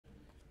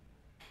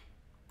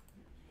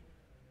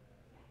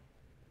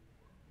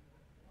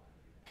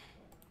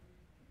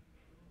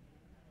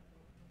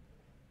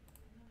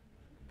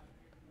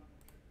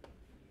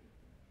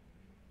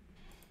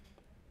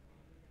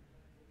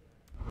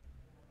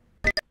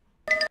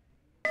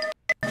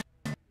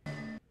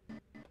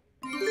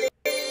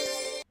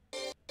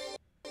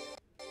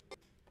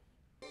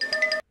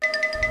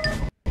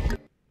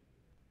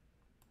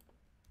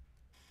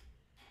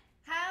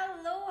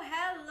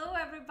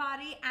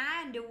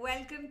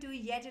welcome to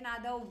yet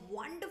another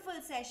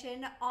wonderful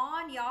session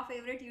on your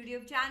favorite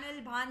YouTube channel,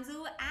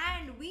 Bhanzu.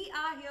 And we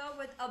are here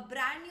with a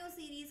brand new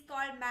series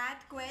called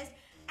Math Quest.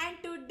 And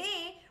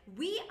today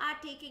we are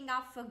taking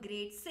up for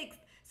grade 6th.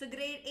 So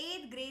grade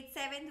 8th, grade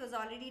 7th was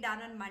already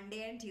done on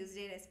Monday and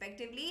Tuesday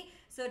respectively.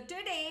 So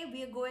today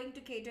we are going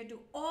to cater to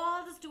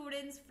all the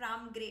students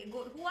from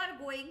who are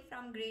going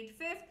from grade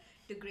 5th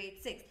to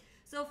grade 6th.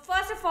 So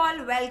first of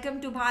all, welcome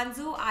to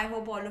Bhanzu. I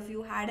hope all of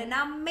you had an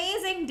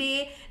amazing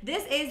day.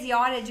 This is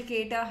your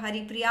educator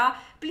Haripriya.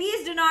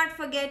 Please do not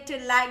forget to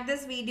like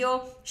this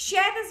video,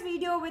 share this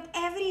video with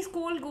every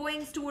school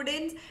going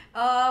students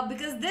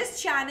because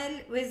this channel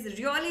is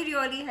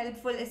really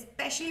helpful,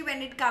 especially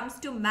when it comes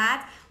to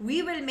math.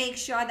 We will make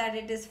sure that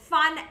it is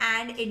fun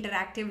and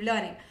interactive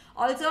learning.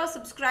 Also,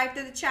 subscribe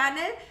to the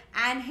channel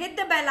and hit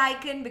the bell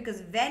icon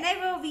because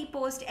whenever we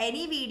post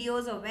any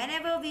videos or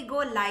whenever we go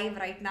live,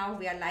 right now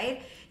we are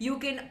live, you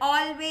can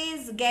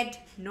always get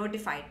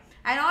notified.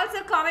 And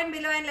also comment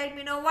below and let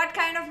me know what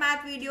kind of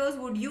math videos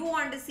would you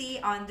want to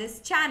see on this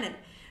channel,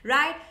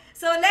 right?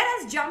 So let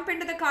us jump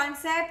into the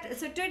concept.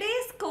 So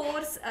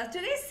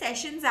today's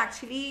sessions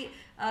actually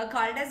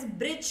called as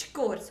bridge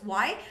course.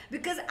 Why?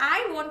 Because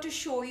I want to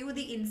show you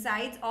the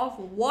insights of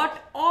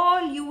what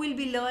all you will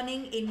be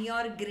learning in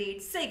your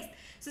grade 6.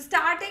 So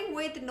starting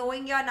with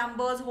knowing your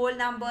numbers, whole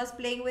numbers,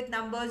 playing with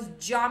numbers,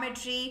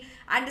 geometry,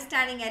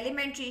 understanding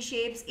elementary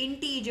shapes,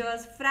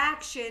 integers,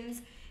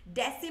 fractions,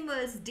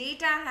 decimals,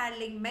 data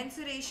handling,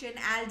 mensuration,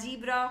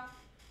 algebra,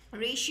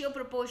 ratio,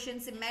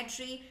 proportion,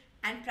 symmetry,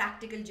 and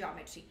practical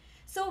geometry.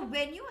 So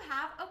when you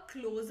have a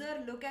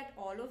closer look at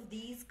all of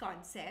these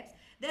concepts,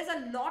 there's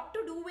a lot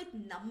to do with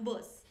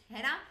numbers,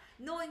 है ना?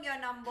 Knowing your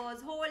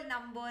numbers, whole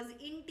numbers,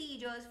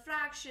 integers,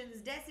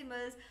 fractions,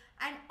 decimals,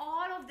 and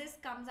all of this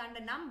comes under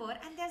number,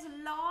 and there's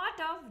a lot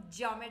of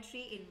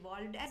geometry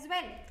involved as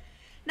well.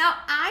 Now,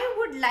 I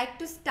would like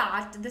to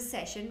start the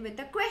session with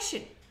a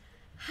question.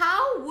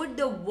 How would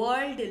the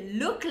world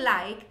look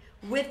like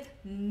with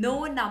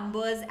no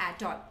numbers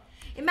at all?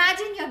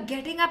 Imagine you're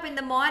getting up in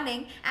the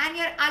morning and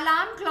your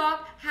alarm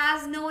clock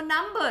has no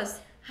numbers.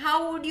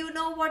 How would you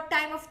know what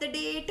time of the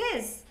day it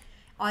is?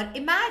 Or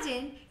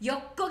imagine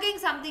you're cooking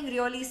something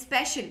really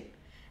special.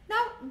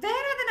 Now, where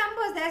are the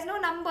numbers? There's no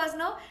numbers,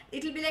 no?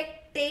 It'll be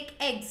like, take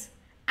eggs,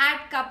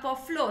 add cup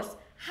of flours.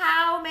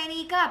 How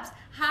many cups?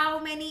 How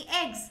many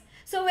eggs?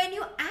 So when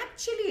you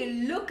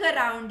actually look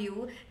around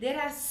you, there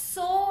are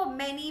so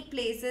many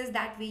places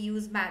that we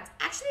use maths.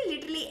 Actually,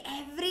 literally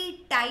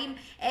every time,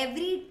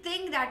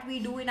 everything that we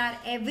do in our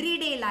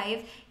everyday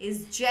life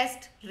is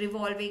just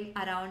revolving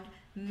around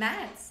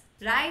maths,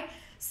 right?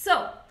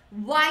 So,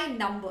 why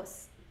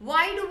numbers?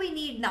 Why do we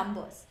need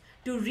numbers?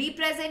 To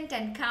represent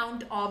and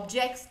count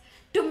objects,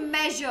 to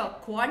measure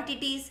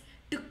quantities,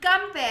 to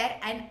compare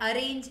and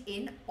arrange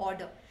in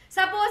order.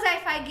 Suppose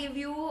if I give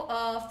you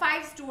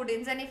 5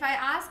 students and if I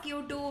ask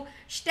you to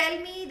tell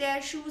me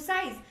their shoe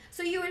size.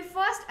 So you will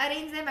first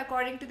arrange them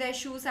according to their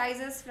shoe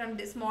sizes from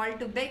small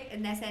to big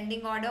in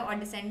ascending order or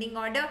descending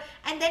order,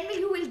 and then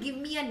you will give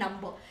me a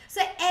number.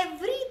 So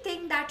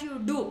everything that you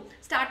do,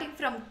 starting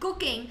from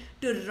cooking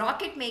to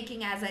rocket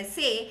making, as I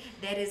say,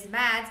 there is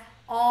maths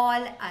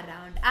all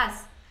around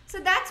us. So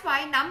that's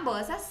why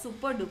numbers are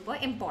super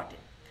duper important.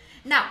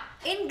 Now,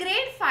 in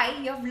grade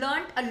 5, you have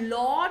learned a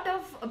lot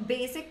of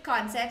basic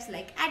concepts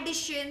like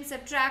addition,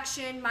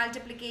 subtraction,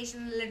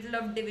 multiplication, a little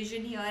of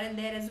division here and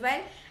there as well,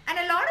 and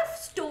a lot of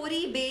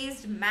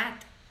story-based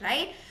math,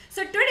 right?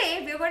 So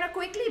today, we're going to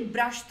quickly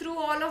brush through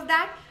all of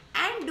that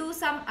and do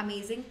some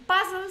amazing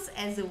puzzles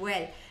as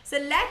well. So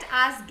let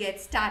us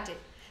get started.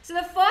 So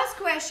the first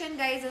question,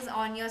 guys, is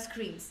on your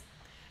screens.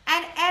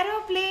 An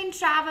aeroplane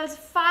travels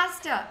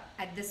faster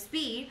at the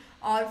speed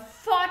of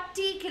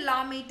 40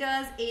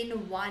 kilometers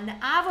in 1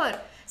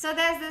 hour. So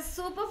there's this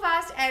super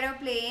fast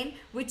aeroplane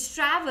which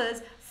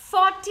travels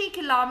 40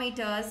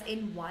 kilometers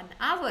in 1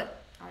 hour.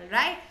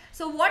 Alright.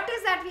 So what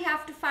is that we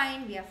have to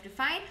find? We have to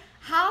find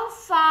how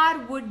far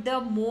would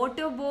the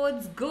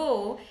motorboats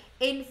go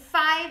in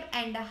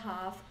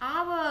 5.5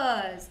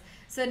 hours.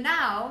 So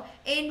now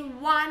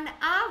in 1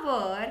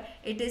 hour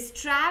it is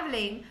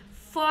traveling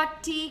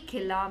 40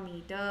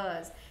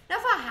 kilometers. Now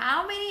for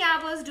how many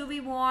hours do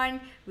we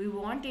want? We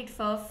want it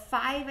for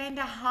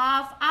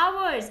 5.5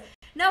 hours.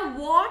 Now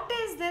what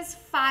is this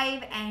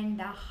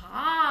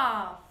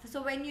 5.5?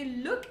 So when you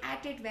look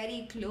at it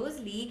very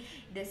closely,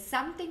 there's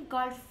something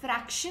called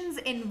fractions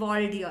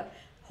involved here.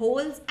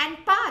 Wholes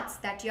and parts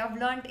that you have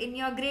learned in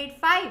your grade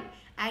 5.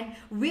 And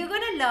we're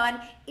going to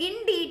learn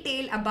in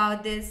detail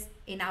about this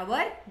in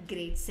our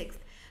grade 6.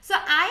 So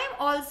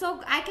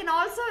I can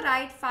also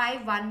write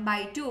 5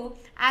 1/2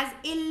 as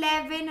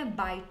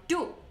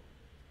 11/2.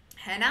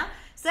 है ना?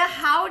 So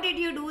how did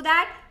you do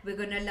that? We're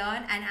going to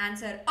learn and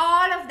answer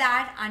all of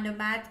that under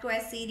Math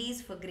Quest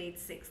series for grade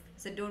 6.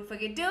 So don't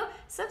forget to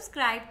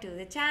subscribe to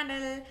the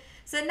channel.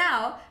 So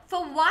now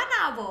for 1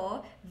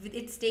 hour,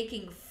 it's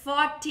taking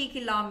 40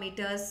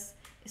 kilometers.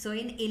 So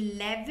in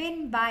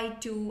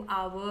 11/2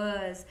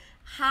 hours,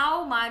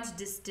 how much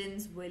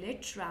distance will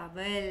it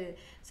travel?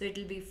 So it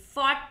will be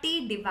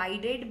 40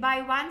 divided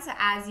by 1. So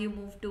as you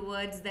move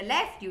towards the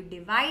left, you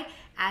divide.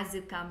 As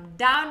you come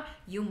down,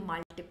 you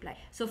multiply.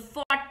 So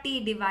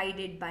 40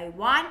 divided by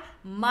 1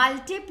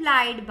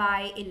 multiplied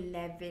by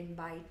 11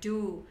 by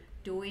 2.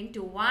 2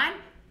 into 1,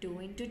 2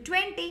 into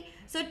 20.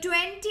 So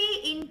 20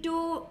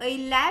 into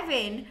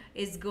 11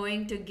 is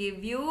going to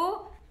give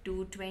you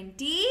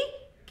 220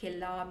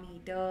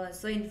 kilometers.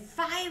 So in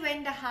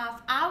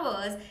 5.5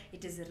 hours,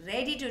 it is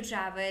ready to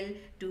travel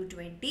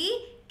 220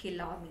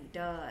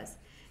 kilometers.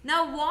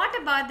 Now what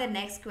about the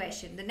next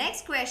question? The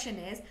next question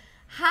is,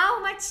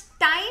 how much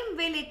time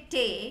will it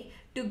take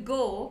to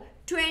go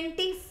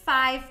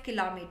 25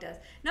 kilometers?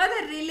 Now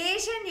the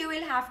relation you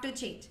will have to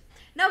change.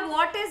 Now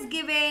what is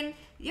given?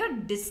 Your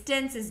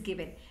distance is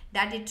given,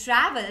 that it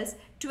travels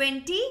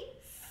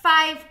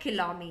 25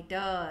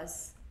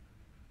 kilometers.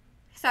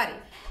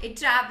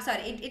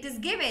 It is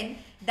given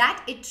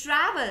that it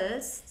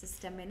travels,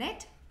 just a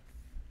minute,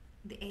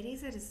 the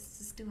eraser is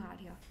just too hard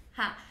here.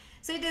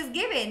 So it is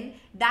given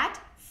that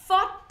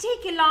 40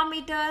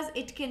 kilometers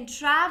it can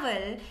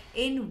travel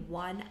in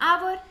 1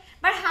 hour.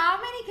 But how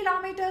many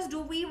kilometers do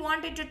we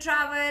want it to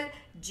travel?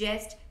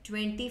 Just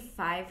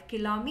 25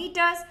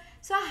 kilometers.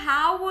 So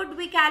how would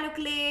we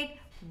calculate?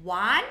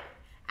 1,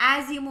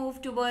 as you move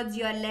towards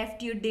your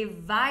left, you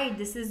divide.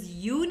 This is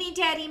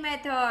unitary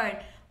method.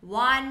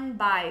 1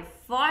 by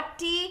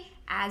 40.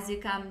 As you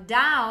come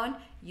down,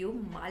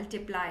 you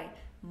multiply.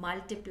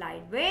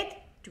 Multiplied with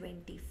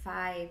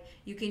 25.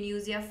 You can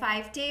use your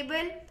 5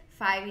 table.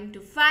 5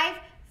 into 5,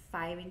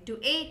 5 into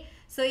 8.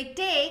 So it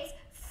takes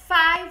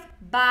 5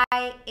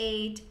 by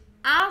 8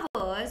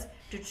 hours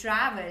to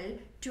travel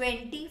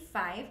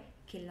 25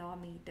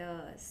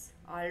 kilometers.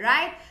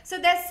 Alright, so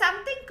there's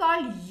something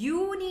called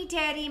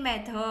unitary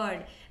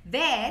method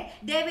where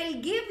they will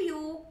give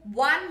you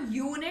 1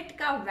 unit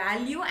ka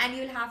value and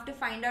you'll have to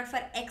find out for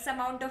X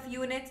amount of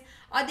units,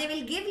 or they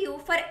will give you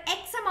for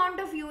X amount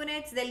of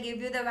units, they'll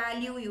give you the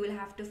value, you will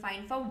have to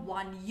find for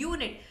 1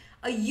 unit.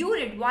 A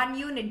unit, 1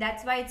 unit,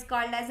 that's why it's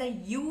called as a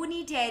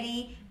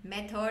unitary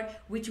method,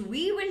 which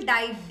we will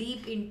dive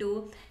deep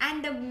into.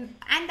 And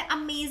the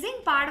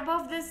amazing part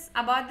about this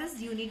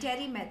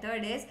unitary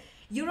method is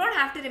you don't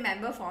have to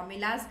remember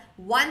formulas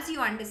once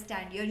you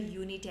understand your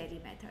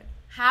unitary method.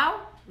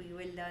 How? We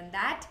will learn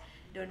that.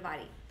 Don't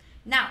worry.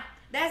 Now,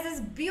 there's this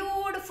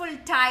beautiful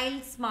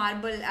tile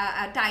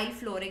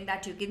flooring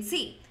that you can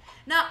see.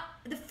 Now,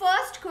 the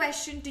first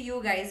question to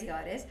you guys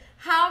here is,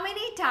 how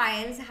many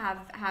tiles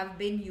have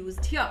been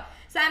used here?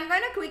 So, I'm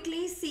going to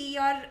quickly see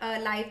your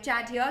live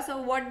chat here.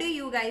 So, what do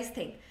you guys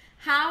think?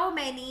 How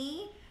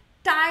many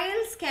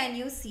tiles can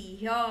you see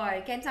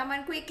here? Can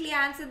someone quickly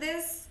answer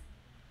this?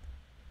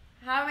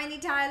 How many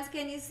tiles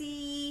can you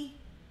see?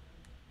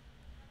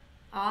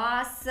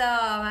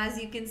 Awesome. As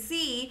you can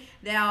see,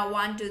 there are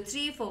 1, 2,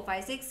 3, 4,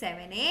 5, 6,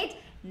 7, 8,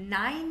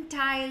 9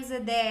 tiles are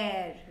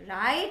there,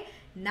 right?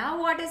 Now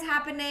what is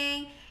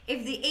happening?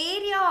 If the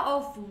area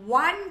of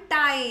one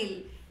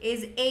tile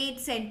is 8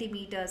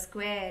 centimeters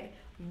square,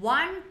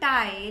 one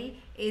tile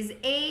is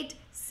 8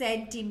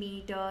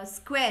 centimeters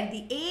square.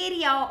 The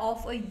area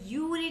of a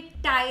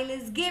unit tile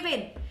is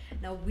given.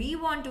 Now we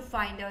want to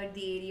find out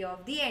the area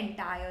of the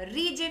entire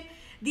region.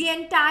 The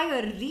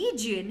entire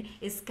region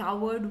is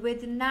covered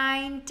with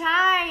 9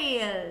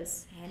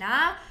 tiles.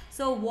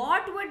 So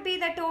what would be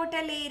the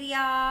total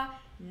area?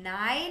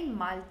 9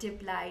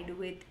 multiplied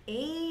with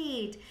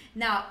 8.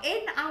 Now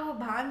in our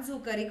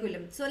Bhanzu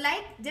curriculum, so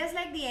just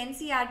like the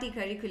NCERT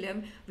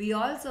curriculum, we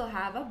also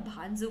have a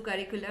Bhanzu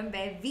curriculum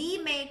where we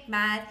make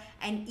math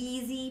an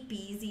easy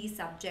peasy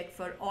subject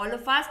for all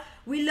of us.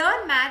 We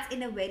learn maths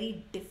in a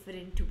very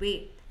different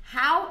way.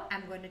 How?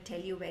 I'm going to tell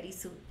you very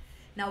soon.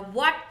 Now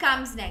what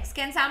comes next?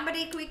 Can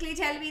somebody quickly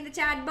tell me in the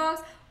chat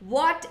box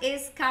what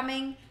is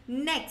coming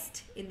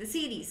next in the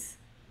series?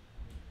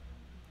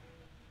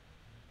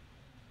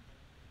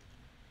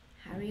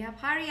 Hurry up,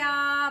 hurry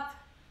up.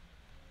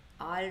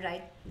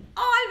 Alright,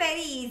 all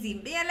very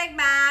easy. They are like,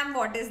 ma'am,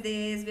 what is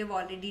this? We've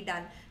already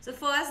done. So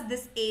first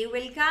this A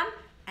will come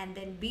and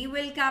then B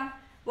will come.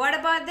 What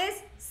about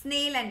this?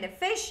 Snail and a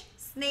fish,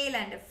 snail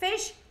and a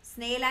fish,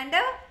 snail and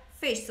a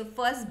fish. So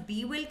first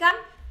B will come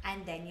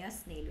and then your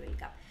snail will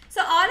come.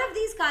 So all of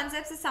these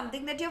concepts is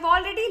something that you've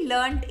already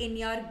learned in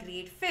your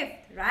grade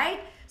 5th, right?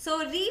 So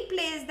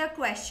replace the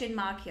question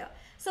mark here.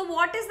 So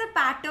what is the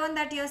pattern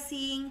that you're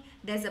seeing?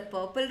 There's a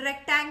purple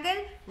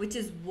rectangle which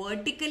is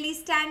vertically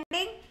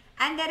standing,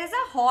 and there is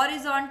a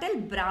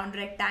horizontal brown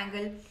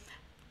rectangle.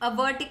 A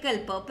vertical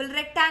purple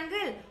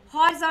rectangle,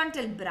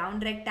 horizontal brown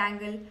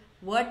rectangle,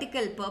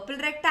 vertical purple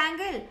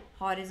rectangle,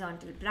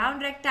 horizontal brown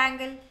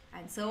rectangle,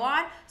 and so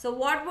on. So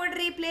what would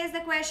replace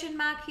the question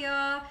mark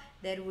here?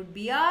 There would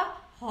be a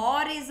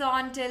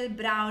horizontal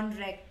brown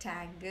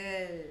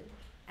rectangle.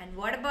 And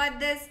what about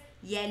this?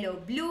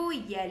 Yellow, blue,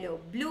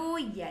 yellow, blue,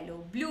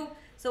 yellow, blue.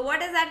 So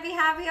what is that we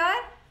have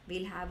here?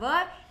 We'll have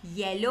a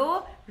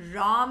yellow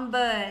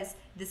rhombus.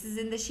 This is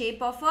in the shape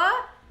of a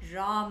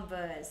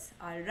rhombus.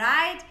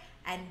 Alright.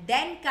 and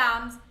then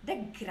comes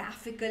the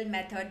graphical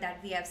method that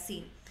we have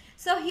seen.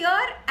 So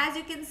here, as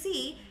you can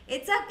see,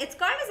 it's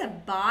called as a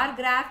bar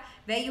graph,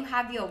 where you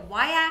have your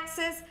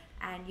y-axis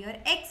and your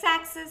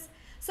x-axis.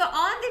 So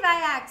on the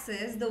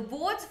y-axis, the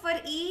votes for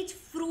each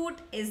fruit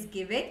is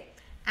given,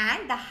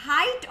 and the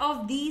height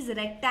of these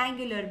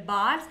rectangular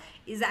bars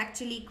is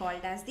actually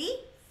called as the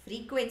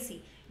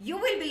frequency. You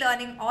will be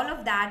learning all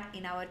of that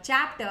in our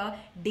chapter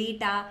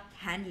data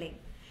handling.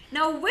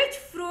 Now, which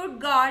fruit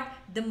got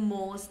the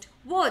most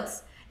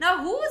votes?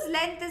 Now, whose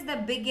length is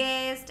the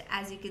biggest?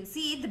 As you can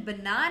see, the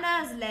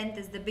banana's length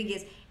is the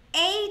biggest.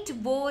 8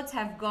 votes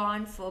have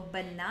gone for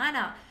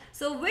banana.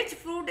 So, which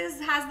fruit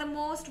has the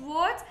most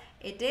votes?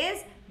 It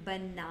is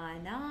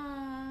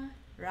banana,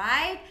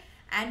 right?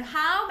 And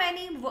how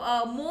many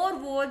more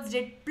votes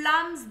did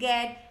plums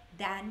get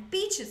than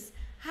peaches?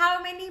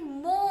 How many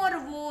more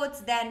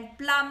votes than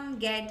plum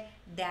get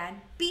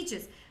than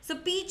peaches? So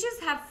peaches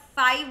have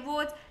 5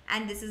 votes,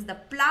 and this is the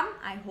plum,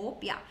 I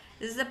hope. Yeah,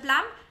 this is the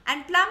plum,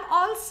 and plum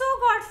also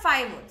got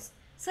 5 votes.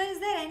 So is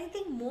there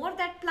anything more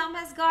that plum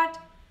has got?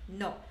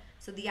 No.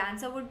 So the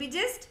answer would be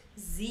just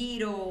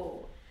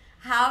 0.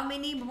 How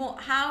many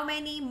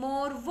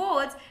more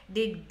votes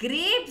did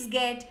grapes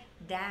get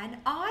than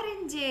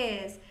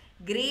oranges?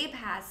 Grape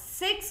has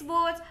 6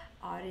 votes.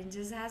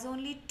 Oranges has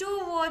only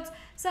 2 votes.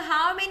 So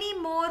how many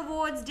more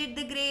votes did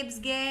the grapes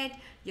get?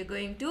 You're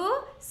going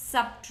to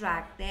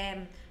subtract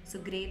them. So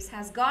grapes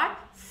has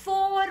got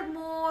 4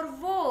 more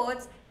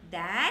votes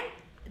than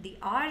the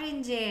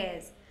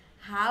oranges.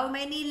 How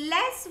many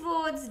less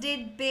votes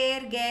did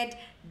pear get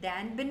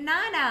than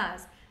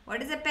bananas?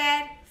 What is a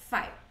pear?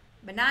 5.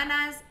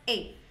 Bananas,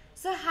 8.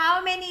 So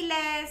how many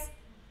less?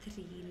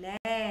 3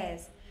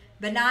 less.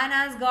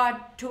 Bananas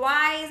got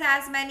twice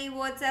as many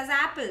votes as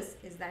apples.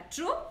 Is that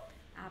true?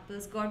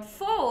 Apples got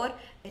 4,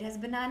 whereas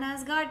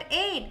bananas got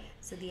 8.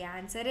 So the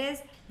answer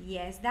is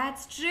yes,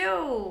 that's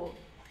true.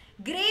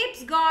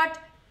 Grapes got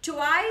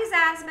twice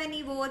as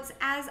many votes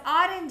as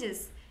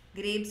oranges.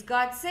 Grapes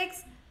got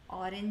 6,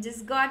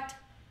 oranges got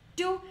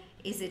 2.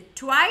 Is it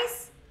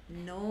twice?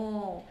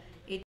 No,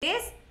 it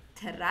is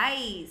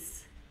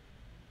thrice.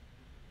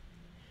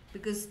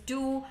 Because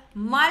 2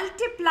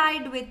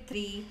 multiplied with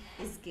 3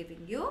 is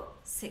giving you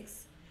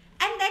 6.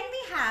 And then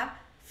we have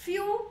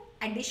few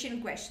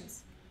addition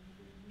questions.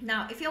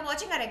 Now, if you're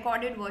watching a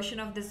recorded version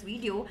of this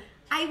video,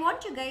 I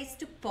want you guys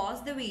to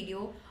pause the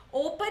video,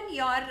 open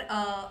your,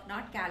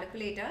 not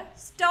calculator,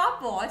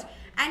 stopwatch,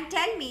 and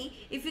tell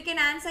me if you can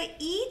answer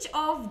each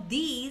of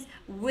these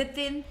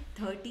within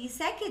 30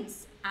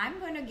 seconds. I'm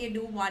going to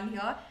do one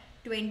here,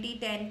 20,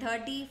 10,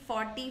 30,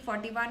 40,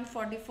 41,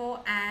 44,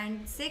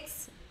 and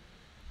 6,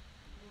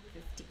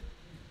 50.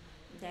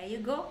 There you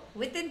go.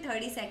 Within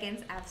 30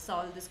 seconds, I've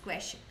solved this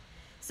question.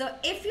 So,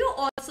 if you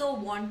also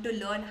want to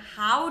learn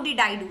how did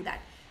I do that?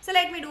 So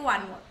let me do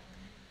one more.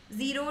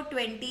 0,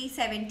 20,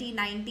 70,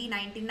 90,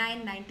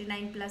 99,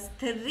 99 plus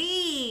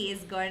 3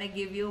 is going to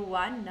give you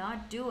 1,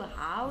 not 2.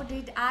 How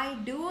did I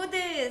do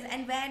this?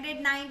 And where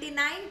did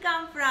 99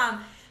 come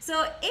from?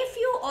 So if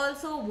you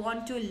also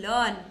want to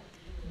learn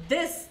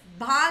this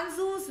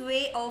Bhanzu's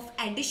way of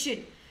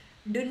addition,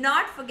 do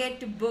not forget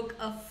to book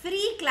a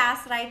free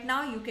class right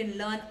now. You can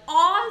learn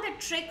all the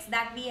tricks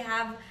that we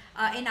have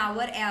in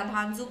our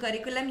Bhanzu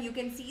curriculum. You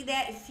can see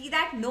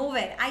that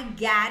nowhere. I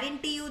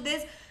guarantee you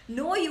this.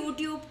 No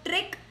YouTube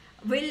trick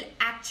will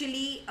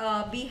actually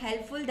be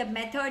helpful. The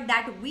method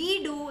that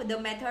we do, the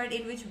method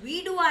in which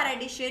we do our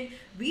addition,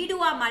 we do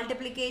our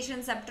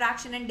multiplication,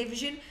 subtraction and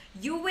division,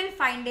 you will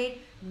find it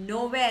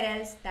nowhere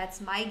else.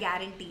 That's my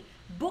guarantee.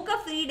 Book a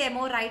free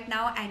demo right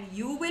now and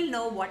you will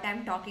know what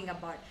I'm talking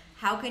about.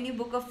 How can you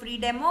book a free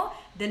demo?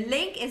 The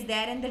link is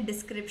there in the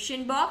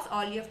description box.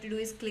 All you have to do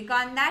is click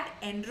on that,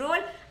 enroll.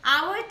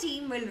 Our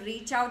team will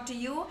reach out to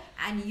you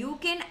and you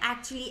can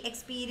actually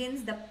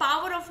experience the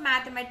power of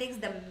mathematics,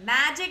 the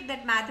magic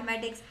that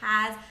mathematics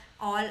has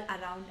all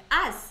around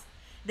us.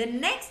 The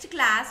next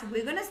class,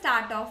 we're going to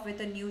start off with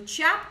a new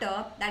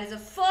chapter. That is the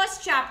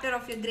first chapter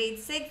of your grade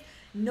 6,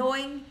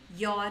 Knowing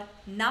Your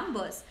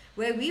Numbers,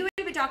 where we will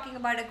be talking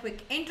about a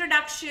quick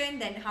introduction,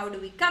 then how do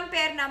we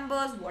compare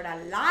numbers, what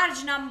are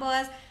large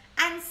numbers,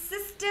 and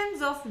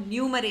systems of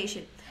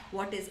numeration.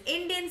 What is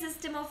Indian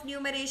system of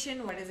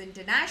numeration? What is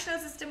international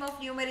system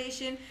of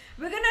numeration?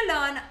 We're going to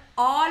learn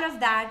all of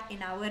that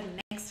in our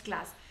next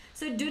class.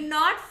 So do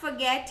not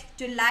forget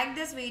to like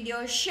this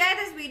video, share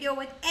this video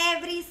with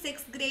every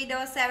 6th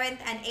grader, 7th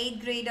and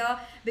 8th grader,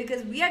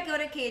 because we are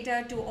going to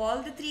cater to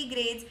all the 3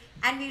 grades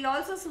and we'll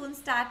also soon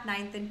start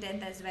 9th and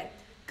 10th as well.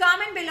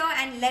 Comment below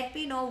and let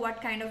me know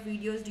what kind of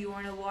videos do you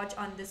want to watch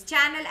on this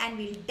channel, and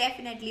we'll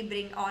definitely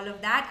bring all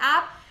of that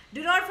up.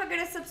 Do not forget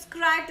to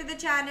subscribe to the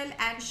channel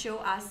and show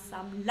us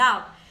some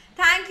love.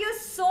 Thank you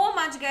so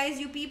much guys.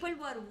 You people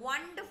were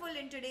wonderful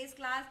in today's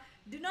class.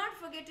 Do not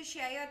forget to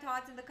share your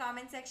thoughts in the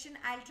comment section.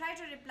 I'll try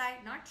to reply,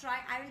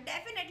 I will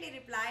definitely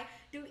reply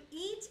to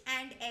each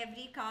and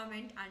every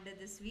comment under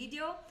this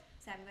video.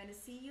 So I'm going to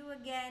see you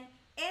again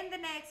in the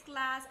next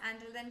class.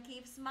 Until then,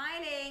 keep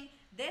smiling.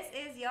 This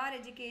is your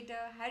educator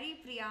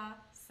Haripriya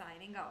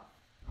signing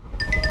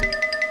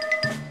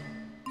off.